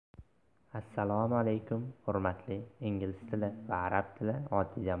Assalomu alaykum, hurmatli ingliz tili va arab tili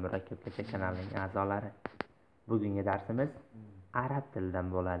oddiy murakkabgacha kanalining a'zolari. Bugungi darsimiz arab tilidan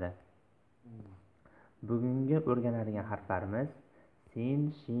bo'ladi. Bugungi o'rganadigan harflarimiz sin,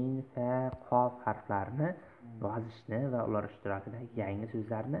 shin, fa, qof harflarini yozishni va ular ishtirokidagi yangi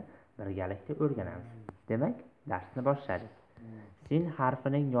so'zlarni birgalikda o'rganamiz. Demak, darsni boshladik. Sin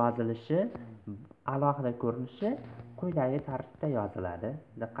harfining yozilishi, alohida ko'rinishi quyidagi tartibda yoziladi.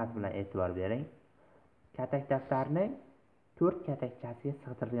 Diqqat bilan e'tibor bering. Katak daftarning 4 katakchasiga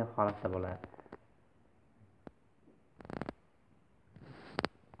sig'dirilgan holatda bo'ladi.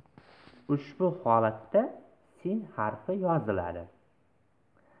 Ushbu holatda sin harfi yoziladi.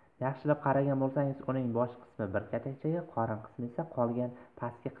 Yaxshilab qaragan bo'lsangiz, uning bosh qismi bir katakchaga, qorin qismi esa qolgan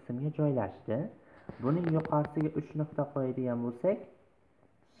pastki qismga joylashdi. Buning yuqorisiga 3 nuqta qo'yadigan bo'lsak,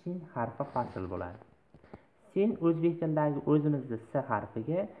 shin harfi hosil bo'ladi. Sin o'zbek tilidagi o'zimizning s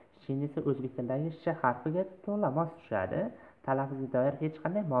harfiga, shin esa o'zbek tilidagi sh harfiga to'la mos tushadi. Talaffuzga doir hech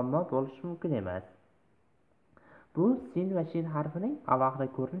qanday muammo bo'lishi mumkin emas. Bu sin va shin harfining alohida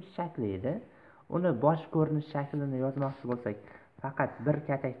ko'rinish shakli edi. Uni bosh ko'rinish shaklini yozmoqchi bo'lsak, faqat bir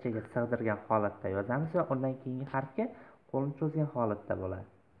katakchaga sig'dirgan holatda yozamiz va undan keyingi harfga qo'lni cho'zgan holatda bo'ladi.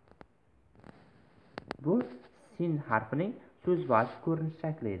 Bu sin harfining so'zbosh ko'rinish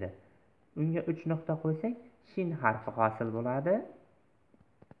shakli edi. Unga 3 nuqta qo'ysak, shin harfi hosil bo'ladi.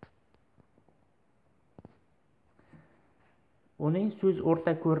 Uning so'z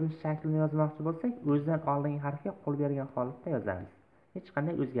o'rta ko'rinish shaklini yozmoqchi bo'lsak, o'zidan oldingi harfga qo'l bergan holatda yozamiz. Hech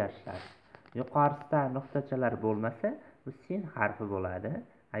qanday o'zgarishlar. Yuqorisida nuqtachalar bo'lmasa, bu sin harfi bo'ladi.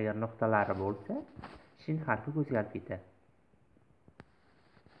 Agar nuqtalari bo'lsa, shin harfi o'zgarib ketadi.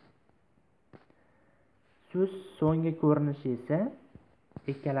 So'z so'nggi ko'rinishi esa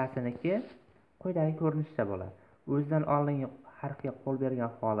ikkalasiniki quyidagi ko'rinishda bo'ladi. O'zidan oldingi harfga qo'l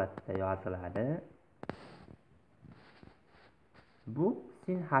bergan holatda yoziladi. Bu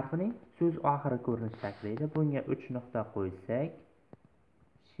sin harfining so'z oxiri ko'rinish shakli edi. Bunga 3 nuqta qo'ysak,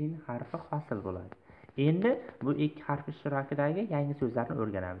 shin harfi hosil bo'ladi. Endi bu ikki harf ishtirokidagi yangi so'zlarni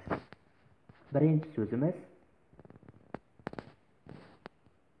o'rganamiz. Birinchi so'zimiz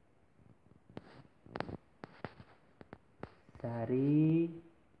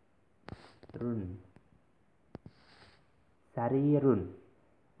sarirun.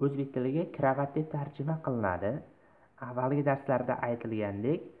 O'zbek tiliga kravat deb tarjima qilinadi. Avvalgi darslarda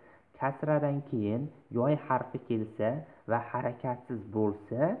aytilgandek, kasradan keyin yoy harfi kelsa va harakatsiz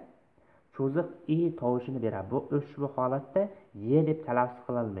bo'lsa, cho'ziq i tovushini beradi. Bu ushbu holatda ye deb talaffuz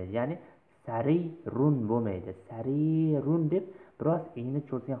qilinmaydi. Ya'ni sarirun bo'lmaydi. Sarirun deb biroz i'ni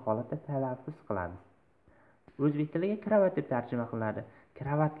cho'zgan holatda talaffuz qilamiz. O'zbek tiliga kravat deb tarjima qilinadi.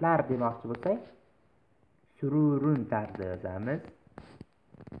 Kravatlar demoqchi bo'lsak, sururun tarzda yozamiz.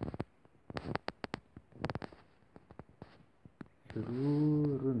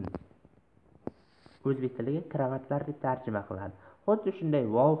 Sururun. O'zbek tiliga kravatlar deb tarjima qilinadi. Xuddi shunday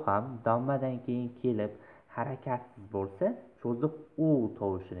vov ham dommadan keyin kelib harakatsiz bo'lsa, cho'ziq u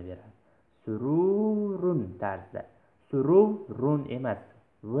tovushini beradi. Sururun tarzda. Sururun emas,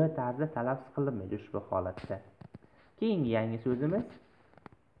 v tarzda talaffuz qilinmaydi ushbu holatda. Keyingi yangi so'zimiz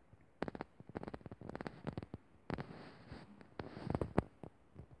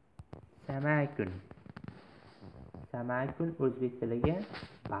samakun. Samakun o'zbek tiliga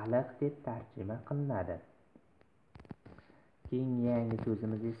baliq deb tarjima qilinadi. Keyingi yangi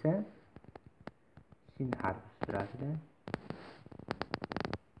so'zimiz esa shin harfi ishtirokida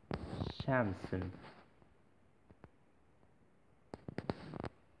shamsun.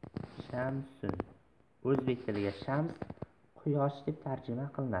 Shamsun. O'zbek tiliga shams quyosh deb tarjima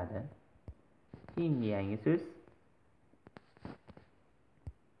qilinadi. Keyingi yangi so'z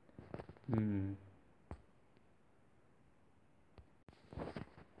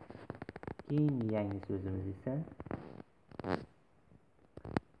Keyingi yangi so'zimiz esa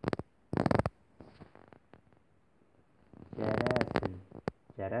jarasun.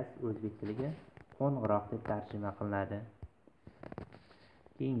 Jaras o'zbek tiliga qo'ng'iroq deb tarjima qilinadi.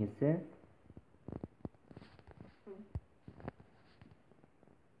 Keyingisi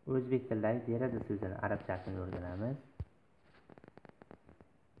o'zbek tilidagi deraza so'zini arabchasini o'rganamiz.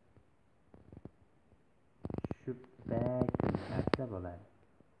 Shubbakun tarzda bo'ladi.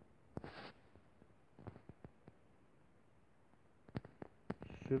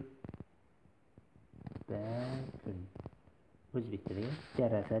 Shubbakun o'zbek tiliga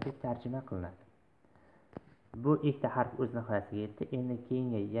deraza deb tarjima qilinadi. Bu ikkita harf o'z nihoyasiga yetdi. Endi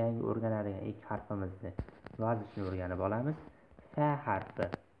keyingi yangi o'rganadigan ikki harfimizni yozishni o'rganib olamiz. Fa harfi.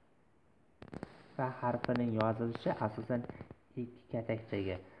 Fa harfining yozilishi asosan ikki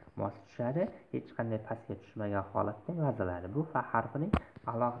katakchaga mos tushadi, hech qanday pastga tushmagan holatda yoziladi. Bu fa harfining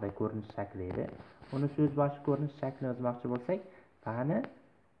alohida ko'rinish shakli edi. Uni so'z boshi ko'rinish shaklini yozmoqchi bo'lsak, fa'ni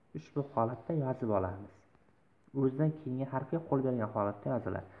ushbu holatda yozib olamiz. O'zidan keyingi harfga qo'l bergan holatda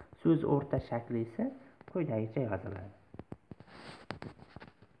yoziladi. So'z o'rta shakli esa quyidagicha yoziladi.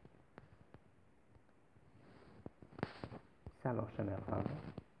 Sal o'xshamay qoldi.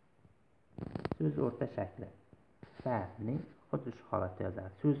 So'z o'rta shakli fa'ning xuddi shu holatda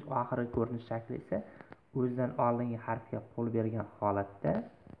yoziladi. So'z oxirgi ko'rinish shakli esa o'zidan oldingi harfga qo'l bergan holatda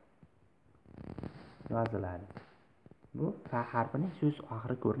yoziladi. Bu fa harfining so'z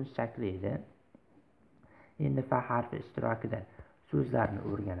oxirgi ko'rinish shakli edi. Endi fa harfi ishtirokida so'zlarni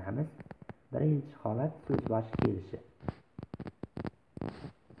o'rganamiz. Birinchi holat so'z boshi kelishi.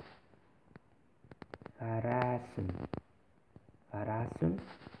 Farasun. Farasun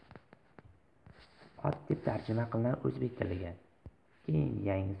ot deb tarjima qilinadi o'zbek tiliga. Keyin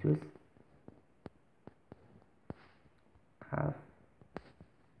yangi so'z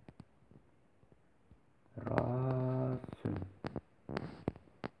afrosun.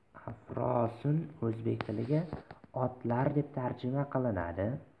 Afrosun o'zbek tiliga otlar deb tarjima qilinadi.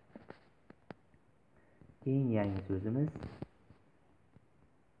 Keyin yangi so'zimiz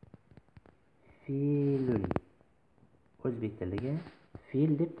filun. O'zbek tiliga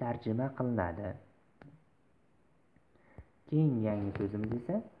fil deb tarjima qilinadi. Keyin yangi so'zimiz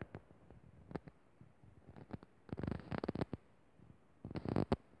esa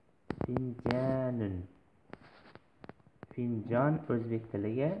finjanun. Finjon o'zbek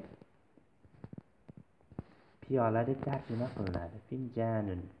tiliga piyola deb tarjima qilinadi.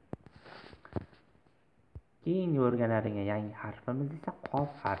 Finjanun. Keyin o'rganadigan yangi harfimiz esa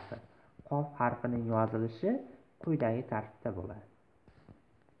qof harfi. Qof harfining yozilishi quyidagi tartibda bo'ladi.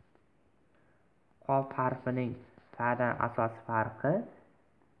 Qof harfining fa'dan asosiy farqi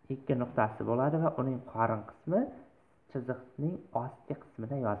ikki nuqtasi bo'ladi va uning qorin qismi chiziqning ostki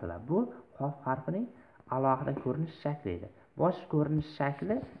qismida yoziladi. Bu qof harfining alohida ko'rinish shakli edi. Bosh ko'rinish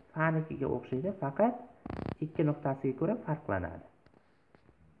shakli fa'nikiga o'xshaydi, faqat ikki nuqtasiga ko'ra farqlanadi.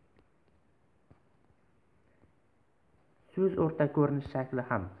 So'z o'rta ko'rinish shakli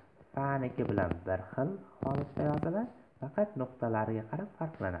ham fa'niki bilan bir xil holatda yoziladi, faqat nuqtalariga qarab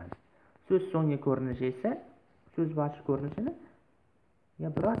farqlanadi. So'z so'nggi ko'rinishi esa so'z boshi ko'rinishini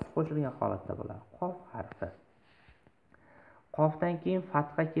biroz qo'shilgan holatda bo'ladi. Qof harfi. Qofdan keyin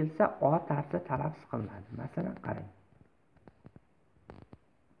fatha kelsa o tarzda talaffuz qilinadi. Masalan, qarang.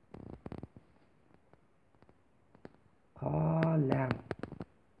 Qalam.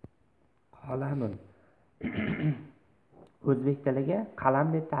 Qalamun. O'zbek tiliga qalam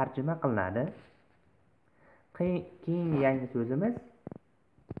deb tarjima qilinadi. Keyin yangi so'zimiz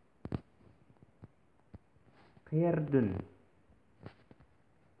qirdun.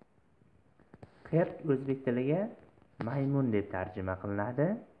 Qird o'zbek tiliga maymun deb tarjima qilinadi.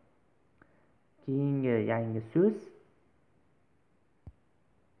 Keyingi yangi so'z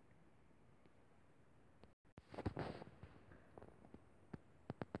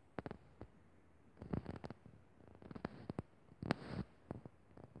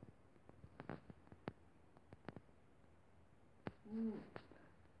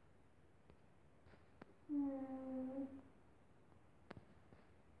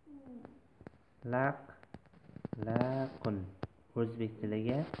laqun. O'zbek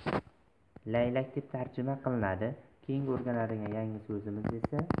tiliga laylak deb tarjima qilinadi. Keyin o'rganadigan yangi so'zimiz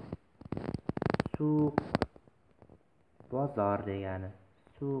esa suq. Bozor degani.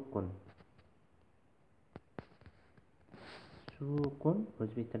 Suqun. Suqun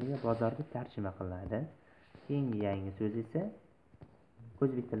o'zbek tiliga bozor deb tarjima qilinadi. Keyingi yangi so'z esa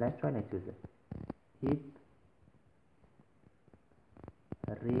o'zbek tilida choynak so'zi.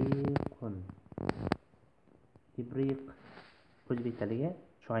 Ibriqun. Ibriq o'zbek tiliga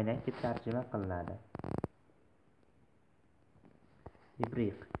choynak deb tarjima qilinadi.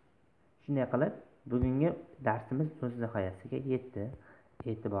 Ibriq. Shunday qilib, bugungi darsimiz o'z nihoyasiga yetdi.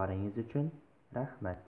 E'tiboringiz uchun rahmat.